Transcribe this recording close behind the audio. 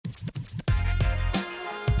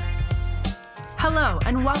Hello,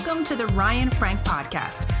 and welcome to the Ryan Frank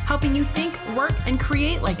Podcast, helping you think, work, and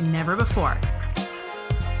create like never before.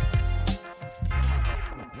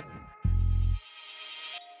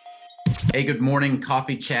 Hey, good morning,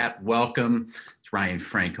 Coffee Chat. Welcome. It's Ryan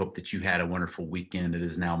Frank. Hope that you had a wonderful weekend. It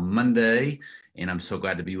is now Monday, and I'm so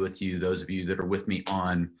glad to be with you. Those of you that are with me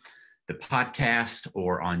on the podcast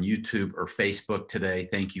or on YouTube or Facebook today,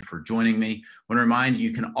 thank you for joining me. I want to remind you,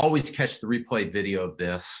 you can always catch the replay video of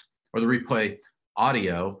this or the replay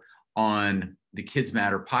audio on the Kids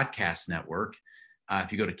Matter Podcast Network.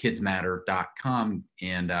 If you go to kidsmatter.com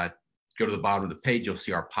and go to the bottom of the page, you'll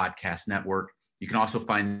see our podcast network. You can also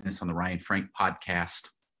find this on the Ryan Frank Podcast.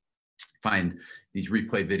 Find these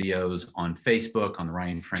replay videos on Facebook, on the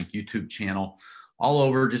Ryan Frank YouTube channel, all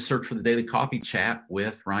over. Just search for the Daily Coffee Chat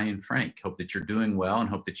with Ryan Frank. Hope that you're doing well and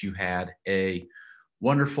hope that you had a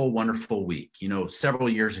wonderful, wonderful week. You know, several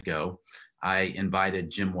years ago, I invited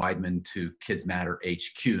Jim Weidman to Kids Matter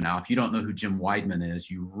HQ. Now, if you don't know who Jim Weidman is,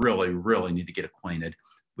 you really, really need to get acquainted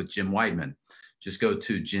with Jim Weidman. Just go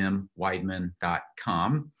to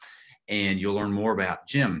jimweidman.com and you'll learn more about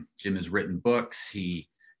Jim. Jim has written books. He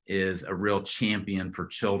is a real champion for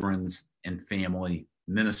children's and family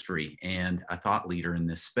ministry and a thought leader in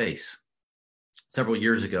this space. Several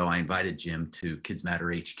years ago, I invited Jim to Kids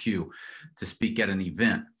Matter HQ to speak at an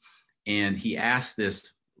event. And he asked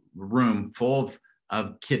this room full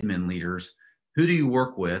of kidmin leaders, who do you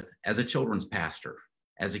work with as a children's pastor,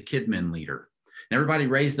 as a kidmin leader? And everybody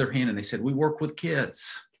raised their hand and they said, we work with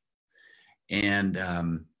kids. And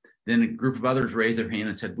then a group of others raised their hand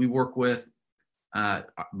and said, we work with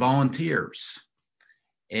volunteers.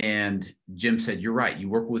 And Jim said, you're right. You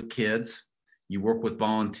work with kids, you work with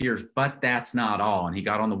volunteers, but that's not all. And he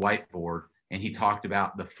got on the whiteboard and he talked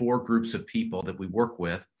about the 4 groups of people that we work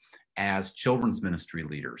with as children's ministry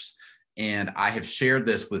leaders. And I have shared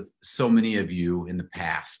this with so many of you in the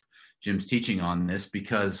past. Jim's teaching on this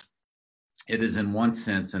because it is in one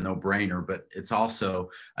sense a no-brainer, but it's also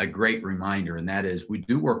a great reminder. And that is we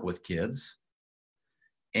do work with kids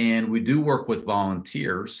and we do work with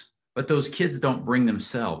volunteers, but those kids don't bring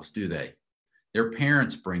themselves, do they? Their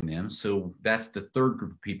parents bring them. So that's the 3rd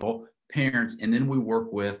group of people, parents. And then we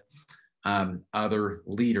work with other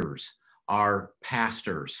leaders, our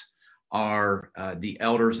pastors, are the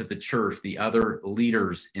elders at the church, the other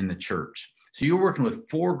leaders in the church. So you're working with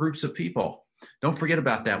 4 groups of people. Don't forget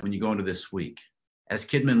about that when you go into this week. As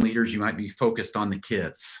kidmin leaders, you might be focused on the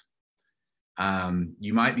kids.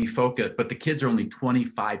 You might be focused, but the kids are only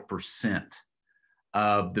 25%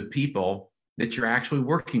 of the people that you're actually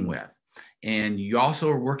working with. And you also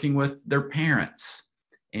are working with their parents,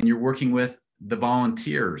 and you're working with the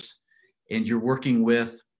volunteers, and you're working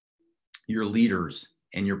with your leaders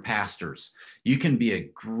and your pastors. You can be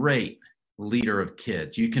a great leader of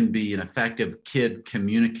kids. You can be an effective kid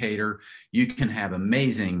communicator. You can have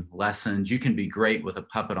amazing lessons. You can be great with a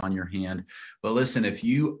puppet on your hand. But listen, if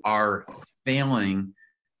you are failing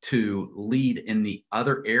to lead in the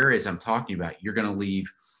other areas I'm talking about, you're going to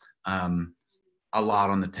leave a lot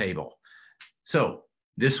on the table. So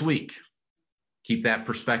this week, keep that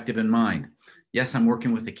perspective in mind. Yes, I'm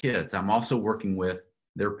working with the kids. I'm also working with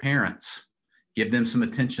their parents. Give them some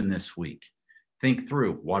attention this week. Think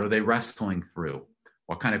through, what are they wrestling through?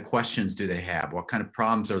 What kind of questions do they have? What kind of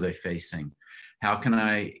problems are they facing? How can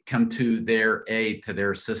I come to their aid, to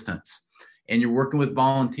their assistance? And you're working with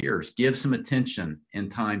volunteers. Give some attention and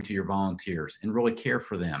time to your volunteers and really care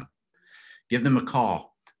for them. Give them a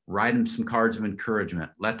call. Write them some cards of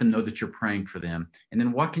encouragement. Let them know that you're praying for them. And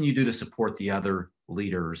then what can you do to support the other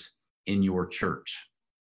leaders in your church?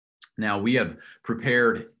 Now, we have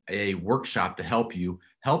prepared a workshop to help you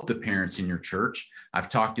help the parents in your church. I've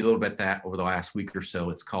talked to you a little bit that over the last week or so.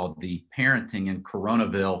 It's called the Parenting in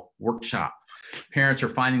Coronaville Workshop. Parents are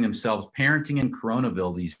finding themselves parenting in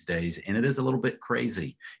Coronaville these days, and it is a little bit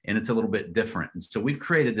crazy and it's a little bit different. And so we've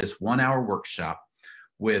created this 1-hour workshop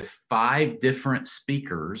with 5 different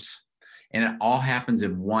speakers, and it all happens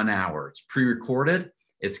in 1 hour. It's pre-recorded.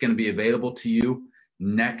 It's going to be available to you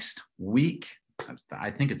next week. I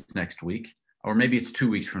think it's next week, or maybe it's 2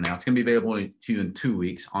 weeks from now. It's going to be available to you in 2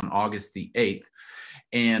 weeks on August the 8th.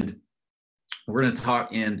 And we're going to talk,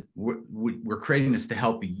 and we're creating this to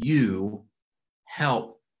help you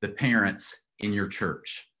help the parents in your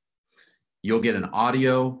church. You'll get an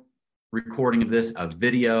audio recording of this, a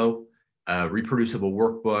video, a reproducible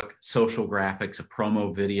workbook, social graphics, a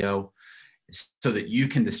promo video, so that you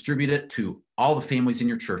can distribute it to all the families in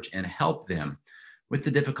your church and help them with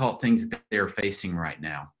the difficult things that they're facing right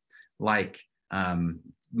now, like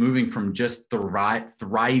moving from just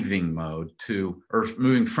thriving mode to, or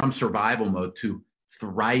moving from survival mode to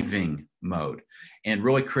thriving mode, and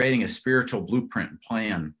really creating a spiritual blueprint and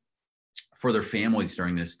plan for their families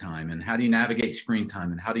during this time. And how do you navigate screen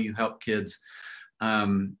time, and how do you help kids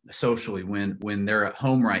socially when they're at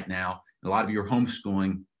home right now? A lot of you are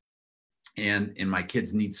homeschooling, and my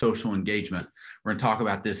kids need social engagement. We're going to talk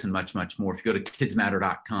about this and much, much more. If you go to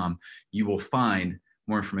kidsmatter.com, you will find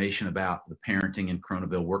more information about the Parenting in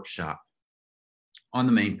Coronaville workshop on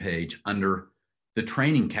the main page under the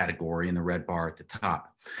training category in the red bar at the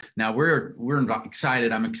top. Now we're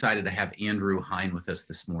excited. I'm excited to have Andrew Hein with us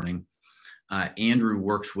this morning. Andrew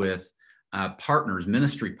works with partners,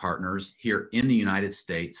 ministry partners here in the United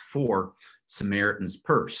States for Samaritan's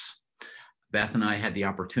Purse. Beth and I had the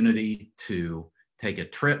opportunity to take a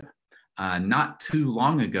trip not too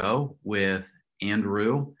long ago with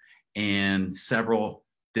Andrew and several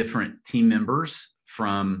different team members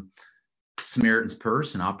from Samaritan's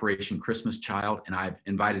Purse and Operation Christmas Child, and I've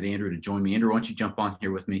invited Andrew to join me. Andrew, why don't you jump on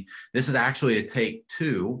here with me? This is actually a take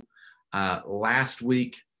two. Last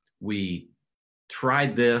week, we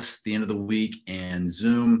tried this the end of the week, and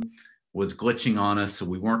Zoom was glitching on us, so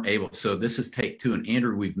we weren't able. So this is take two, and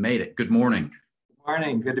Andrew, we've made it. Good morning. Good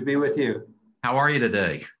morning. Good to be with you. How are you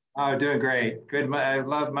today? Oh, doing great. Good. I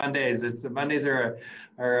love Mondays. Mondays are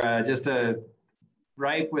just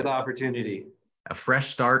ripe with opportunity. A fresh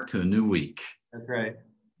start to a new week. That's right.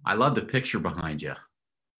 I love the picture behind you.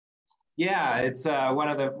 Yeah, it's one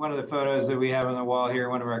of the photos that we have on the wall here,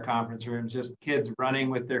 one of our conference rooms. Just kids running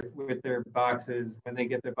with their boxes. When they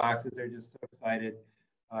get their boxes, they're just so excited.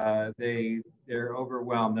 They're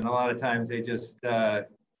overwhelmed, and a lot of times they just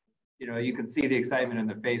you can see the excitement in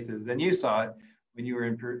their faces, and you saw it when you were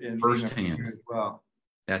in firsthand as well.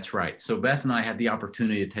 That's right. So Beth and I had the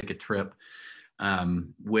opportunity to take a trip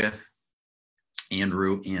with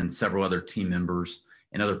Andrew and several other team members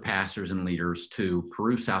and other pastors and leaders to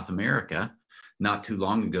Peru, South America, not too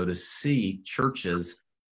long ago, to see churches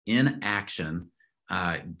in action,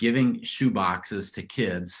 giving shoe boxes to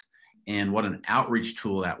kids, and what an outreach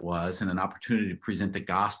tool that was, and an opportunity to present the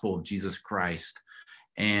gospel of Jesus Christ.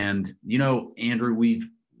 And, Andrew, we've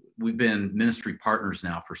been ministry partners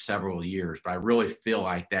now for several years, but I really feel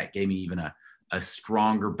like that gave me even a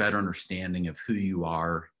stronger, better understanding of who you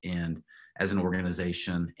are and as an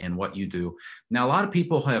organization and what you do. Now, a lot of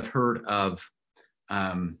people have heard of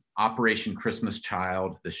Operation Christmas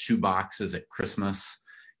Child, the shoe boxes at Christmas.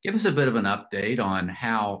 Give us a bit of an update on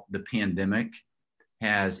how the pandemic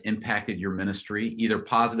has impacted your ministry, either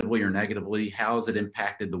positively or negatively. How has it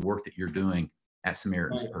impacted the work that you're doing at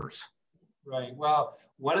Samaritan's Purse? Right. Well,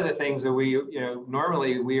 one of the things that we,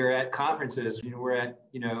 normally we are at conferences, we're at,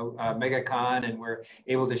 MegaCon, and we're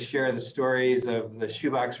able to share the stories of the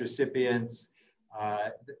shoebox recipients,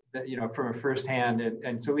 from a firsthand.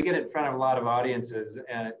 And so we get in front of a lot of audiences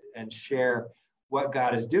and share what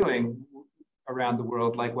God is doing around the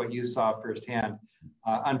world, like what you saw firsthand.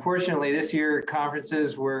 Unfortunately, this year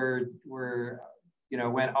conferences went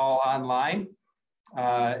all online.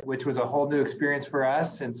 Which was a whole new experience for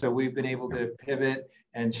us. And so we've been able to pivot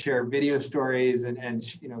and share video stories and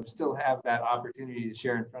still have that opportunity to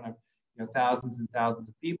share in front of thousands and thousands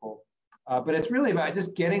of people. But it's really about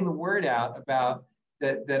just getting the word out about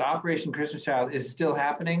that Operation Christmas Child is still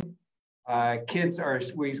happening.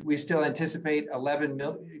 We still anticipate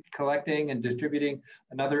collecting and distributing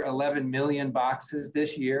another 11 million boxes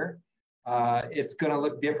this year. It's going to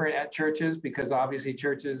look different at churches because obviously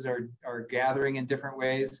churches are gathering in different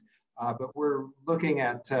ways, but we're looking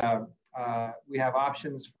at, we have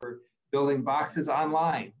options for building boxes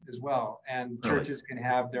online as well, and churches can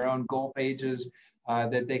have their own goal pages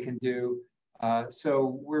that they can do.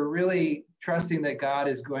 So we're really trusting that God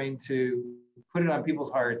is going to put it on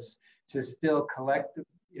people's hearts to still collect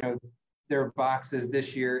their boxes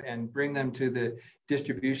this year and bring them to the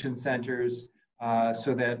distribution centers,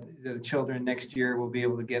 so that the children next year will be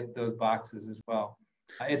able to get those boxes as well.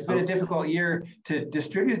 It's been a difficult year to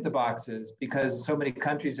distribute the boxes because so many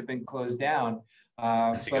countries have been closed down.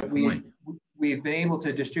 But we've been able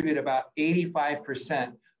to distribute about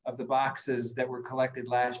 85% of the boxes that were collected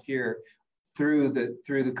last year through the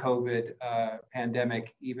COVID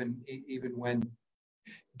pandemic. Even when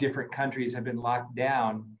different countries have been locked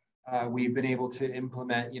down, we've been able to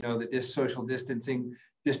implement, this social distancing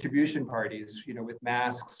distribution parties, with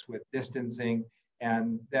masks, with distancing,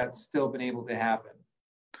 and that's still been able to happen.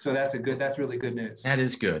 So that's really good news. That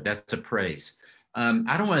is good. That's a praise.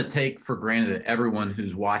 I don't want to take for granted that everyone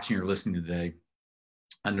who's watching or listening today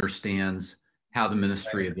understands how the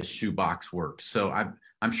ministry of the shoebox works. So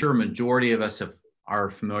I'm sure a majority of us are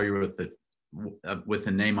familiar with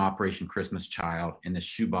the name Operation Christmas Child and the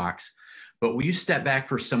shoebox. But will you step back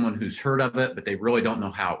for someone who's heard of it, but they really don't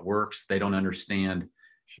know how it works? They don't understand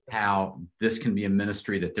how this can be a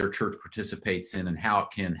ministry that their church participates in and how it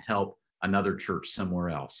can help another church somewhere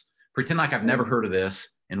else. Pretend like I've never heard of this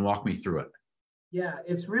and walk me through it. Yeah,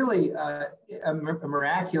 it's really a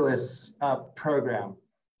miraculous program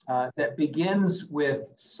that begins with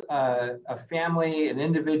a family, an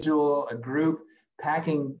individual, a group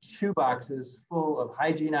packing shoeboxes full of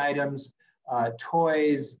hygiene items,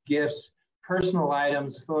 toys, gifts, personal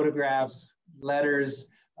items, photographs, letters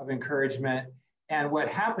of encouragement. And what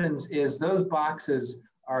happens is those boxes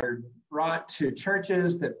are brought to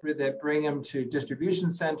churches that bring them to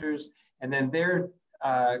distribution centers, and then they're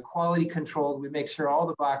quality controlled. We make sure all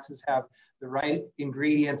the boxes have the right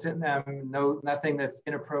ingredients in them, nothing that's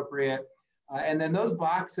inappropriate. And then those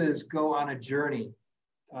boxes go on a journey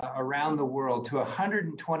around the world to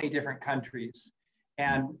 120 different countries.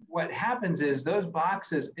 And what happens is those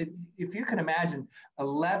boxes, if you can imagine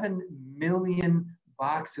 11 million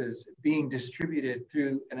boxes being distributed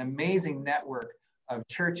through an amazing network of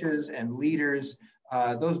churches and leaders,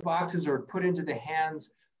 those boxes are put into the hands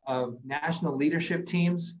of national leadership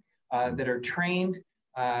teams that are trained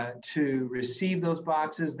to receive those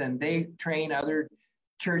boxes. Then they train other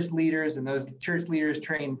church leaders, and those church leaders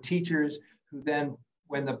train teachers who then,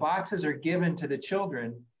 when the boxes are given to the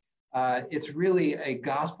children, it's really a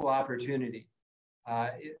gospel opportunity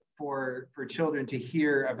for children to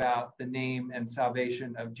hear about the name and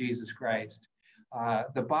salvation of Jesus Christ.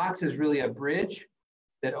 The box is really a bridge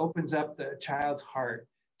that opens up the child's heart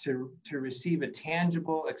to receive a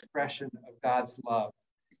tangible expression of God's love.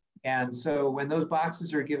 And so when those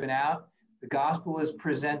boxes are given out, the gospel is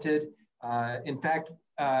presented. In fact,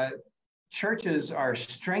 churches are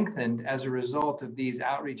strengthened as a result of these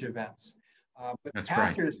outreach events. But That's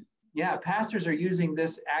pastors, right. Yeah, pastors are using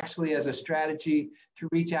this actually as a strategy to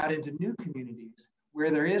reach out into new communities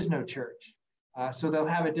where there is no church. So they'll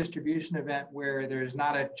have a distribution event where there's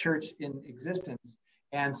not a church in existence.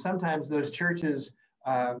 And sometimes those churches,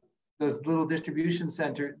 those little distribution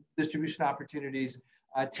opportunities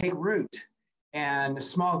take root, and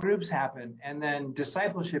small groups happen, and then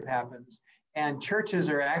discipleship happens. And churches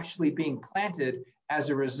are actually being planted as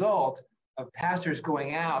a result of pastors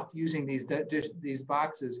going out using these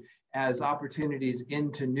boxes as opportunities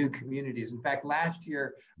into new communities. In fact, last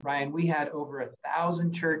year, Ryan, we had over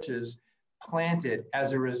 1,000 churches planted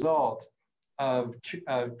as a result of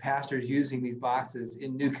pastors using these boxes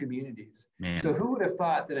in new communities. Man. So who would have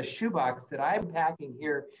thought that a shoebox that I'm packing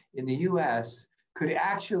here in the US could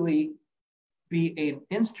actually be an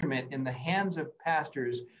instrument in the hands of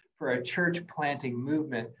pastors for a church planting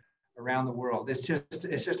movement around the world? It's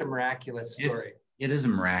just a miraculous story. It is a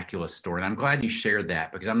miraculous story. And I'm glad you shared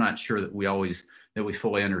that, because I'm not sure that we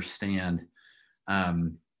fully understand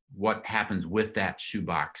what happens with that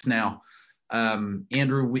shoebox. Now,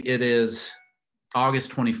 Andrew, it is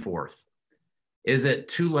August 24th. Is it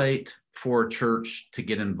too late for a church to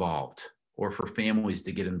get involved, or for families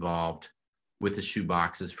to get involved with the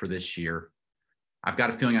shoeboxes for this year? I've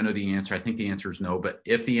got a feeling I know the answer. I think the answer is no, but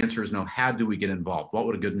if the answer is no, how do we get involved? What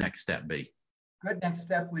would a good next step be? Good next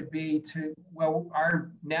step would be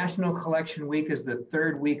our National Collection Week is the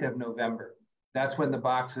third week of November. That's when the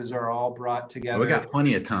boxes are all brought together. We got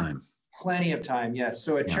plenty of time. Plenty of time, yes.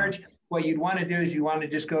 So church, what you'd want to do is you want to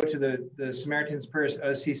just go to the Samaritan's Purse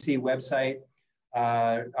OCC website.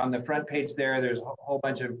 On the front page there's a whole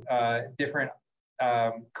bunch of different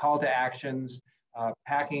call to actions,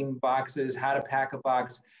 packing boxes, how to pack a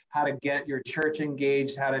box, how to get your church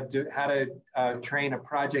engaged, how to train a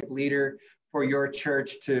project leader for your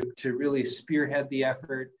church to really spearhead the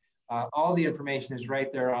effort. All the information is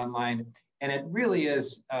right there online. And it really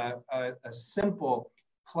is a simple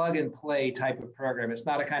plug and play type of program. It's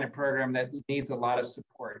not a kind of program that needs a lot of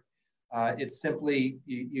support. It's simply,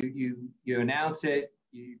 you announce it,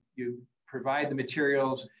 you provide the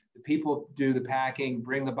materials, the people do the packing,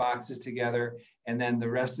 bring the boxes together, and then the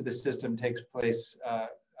rest of the system takes place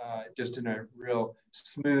just in a real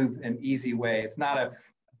smooth and easy way. It's not a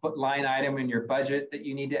line item in your budget that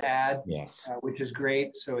you need to add, yes, which is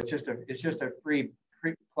great. So it's just a free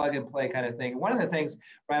plug and play kind of thing. One of the things,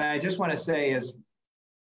 Brian, I just want to say is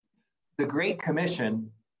the Great Commission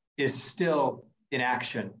is still in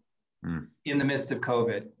action in the midst of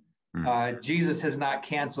COVID. Jesus has not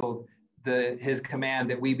canceled his command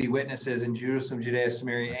that we be witnesses in Jerusalem, Judea,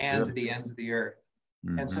 Samaria, and to the ends of the earth.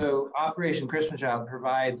 And so Operation Christmas Child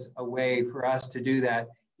provides a way for us to do that,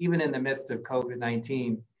 even in the midst of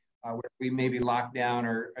COVID-19, where we may be locked down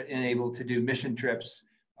or unable to do mission trips,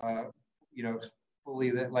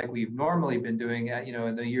 fully that like we've normally been doing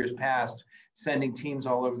in the years past, sending teams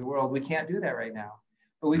all over the world. We can't do that right now,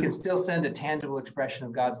 but we can still send a tangible expression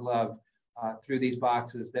of God's love through these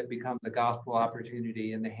boxes that become the gospel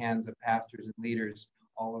opportunity in the hands of pastors and leaders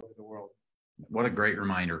all over the world. What a great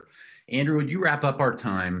reminder. Andrew, would you wrap up our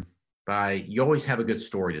time by, you always have a good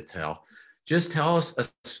story to tell. Just tell us a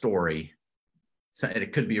story. So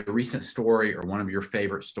it could be a recent story or one of your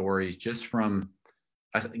favorite stories, just from,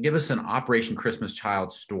 give us an Operation Christmas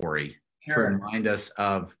Child story to remind us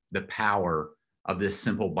of the power of this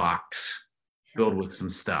simple box filled with some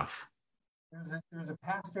stuff. There's a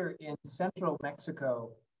pastor in central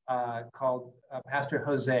Mexico called Pastor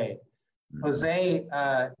Jose. Jose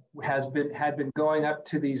had been going up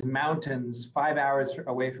to these mountains 5 hours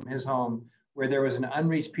away from his home, where there was an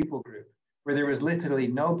unreached people group, where there was literally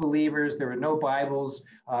no believers, there were no Bibles,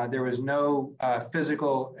 there was no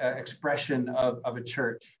physical expression of a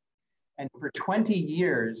church. And for 20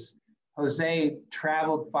 years, Jose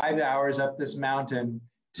traveled 5 hours up this mountain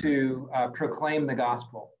to proclaim the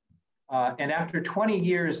gospel. And after 20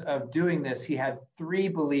 years of doing this, he had 3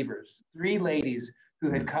 believers, 3 ladies who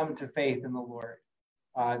had come to faith in the Lord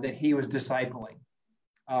that he was discipling.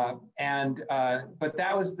 But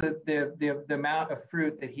that was the amount of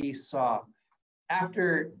fruit that he saw.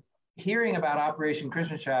 After hearing about Operation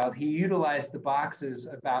Christmas Child, he utilized the boxes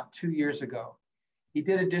about 2 years ago. He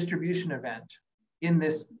did a distribution event in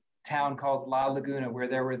this town called La Laguna, where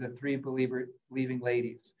there were the 3 believing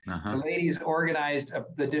ladies. The ladies organized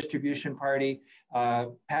the distribution party.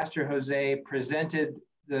 Pastor Jose presented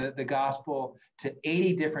the gospel to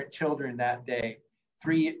 80 different children that day.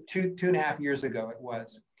 2.5 years ago it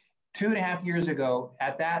was. 2.5 years ago,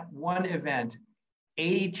 at that one event,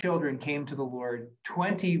 80 children came to the Lord,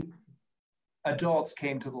 20 adults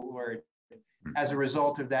came to the Lord as a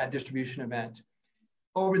result of that distribution event.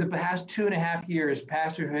 Over the past 2.5 years,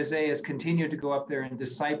 Pastor Jose has continued to go up there and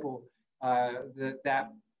disciple that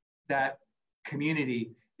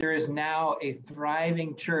community. There is now a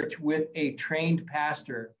thriving church with a trained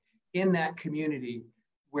pastor in that community,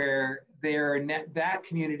 where that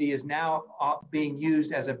community is now being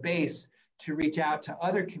used as a base to reach out to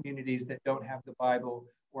other communities that don't have the Bible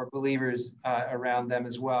or believers around them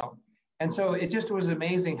as well. And so it just was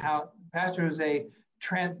amazing how Pastor Jose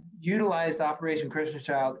utilized Operation Christmas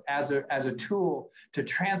Child as a tool to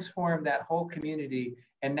transform that whole community.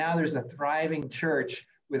 And now there's a thriving church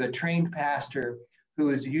with a trained pastor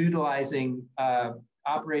who is utilizing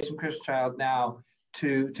Operation Christmas Child now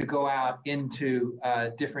to go out into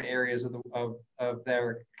different areas of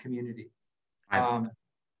their community. I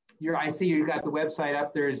see you got the website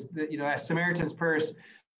up there. Samaritan's Purse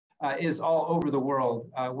is all over the world.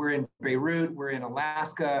 We're in Beirut, we're in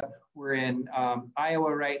Alaska, we're in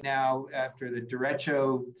Iowa right now after the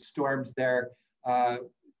derecho storms there.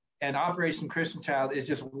 And Operation Christmas Child is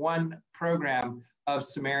just one program of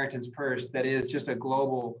Samaritan's Purse that is just a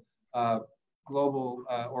global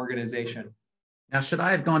organization. Now, should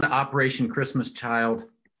I have gone to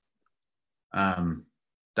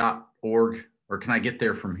operationchristmaschild.org, or can I get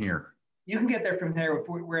there from here? You can get there from there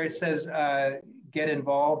where it says get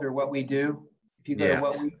involved or what we do. If you go to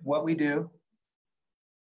what we do.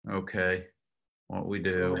 Okay. What we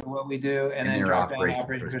do. And then drop down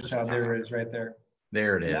Operation Christmas Child. There it is right there.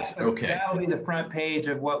 There it is. Okay. That'll be the front page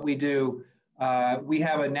of what we do. We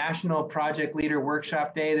have a National Project Leader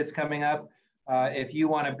Workshop Day that's coming up. If you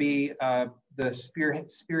want to be the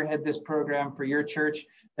spearhead this program for your church,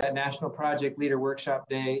 that National Project Leader Workshop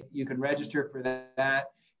Day, you can register for that.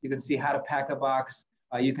 You can see how to pack a box.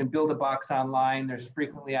 You can build a box online. There's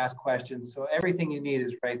frequently asked questions. So everything you need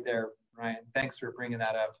is right there, Ryan. Thanks for bringing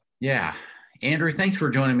that up. Yeah. Andrew, thanks for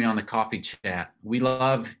joining me on the Coffee Chat. We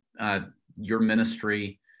love your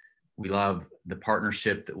ministry. We love the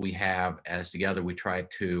partnership that we have, as together we try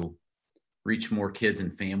to reach more kids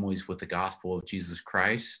and families with the gospel of Jesus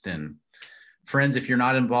Christ. And friends, if you're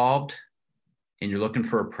not involved and you're looking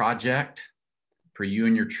for a project for you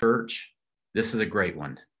and your church, this is a great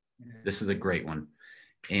one. This is a great one.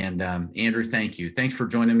 And Andrew, thank you. Thanks for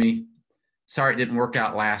joining me. Sorry it didn't work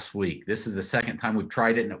out last week. This is the second time we've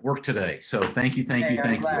tried it and it worked today. So thank you. Thank you.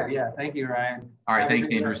 Yeah, thank you, Ryan. All right,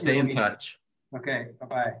 thanks, Andrew. Stay in touch. Okay,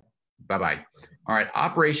 bye-bye. Bye-bye. All right,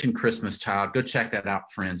 Operation Christmas Child. Go check that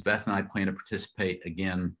out, friends. Beth and I plan to participate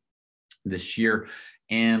again this year,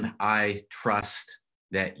 and I trust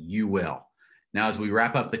that you will. Now, as we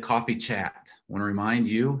wrap up the Coffee Chat, I want to remind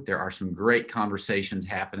you there are some great conversations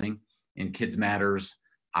happening in Kids Matters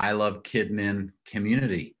I Love Kidmin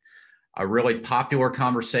community. A really popular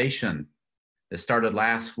conversation that started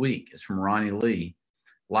last week is from Ronnie Lee.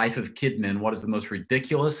 Life of Kidmin, what is the most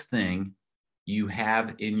ridiculous thing you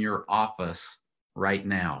have in your office right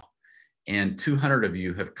now. And 200 of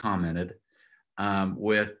you have commented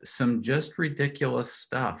with some just ridiculous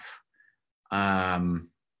stuff. There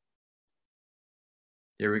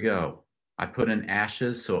we go. I put in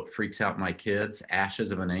ashes so it freaks out my kids.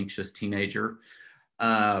 Ashes of an anxious teenager.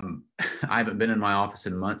 I haven't been in my office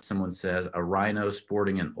in months. Someone says a rhino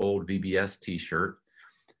sporting an old VBS t-shirt.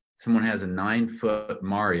 Someone has a 9-foot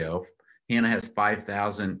Mario. Hannah has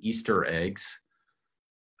 5,000 Easter eggs.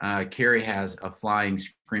 Carrie has a flying,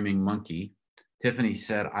 screaming monkey. Tiffany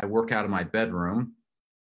said, I work out of my bedroom.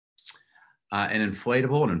 An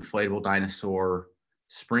inflatable dinosaur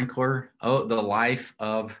sprinkler. Oh, the life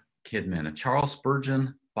of Kidman. A Charles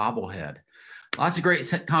Spurgeon bobblehead. Lots of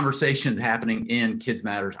great conversations happening in Kids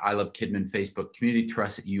Matters I Love Kidman Facebook community.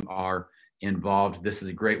 Trust that you are involved. This is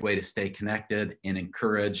a great way to stay connected and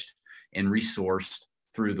encouraged and resourced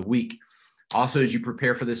through the week. Also, as you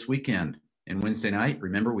prepare for this weekend and Wednesday night,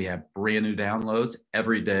 remember we have brand new downloads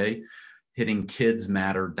every day. Hitting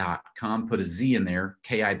kidsmatter.com, put a Z in there,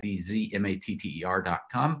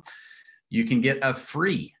 KIDZMATTER.com. You can get a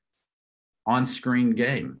free on-screen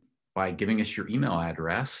game by giving us your email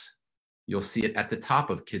address. You'll see it at the top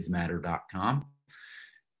of kidsmatter.com.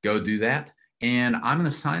 Go do that. And I'm going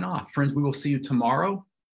to sign off. Friends, we will see you tomorrow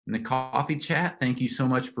in the coffee chat. Thank you so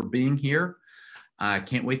much for being here. I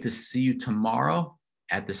can't wait to see you tomorrow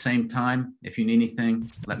at the same time. If you need anything,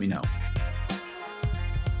 let me know.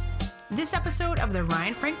 This episode of the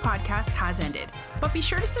Ryan Frank Podcast has ended, but be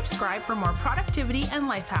sure to subscribe for more productivity and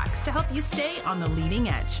life hacks to help you stay on the leading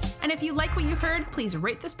edge. And if you like what you heard, please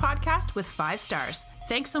rate this podcast with 5 stars.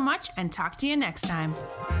 Thanks so much and talk to you next time.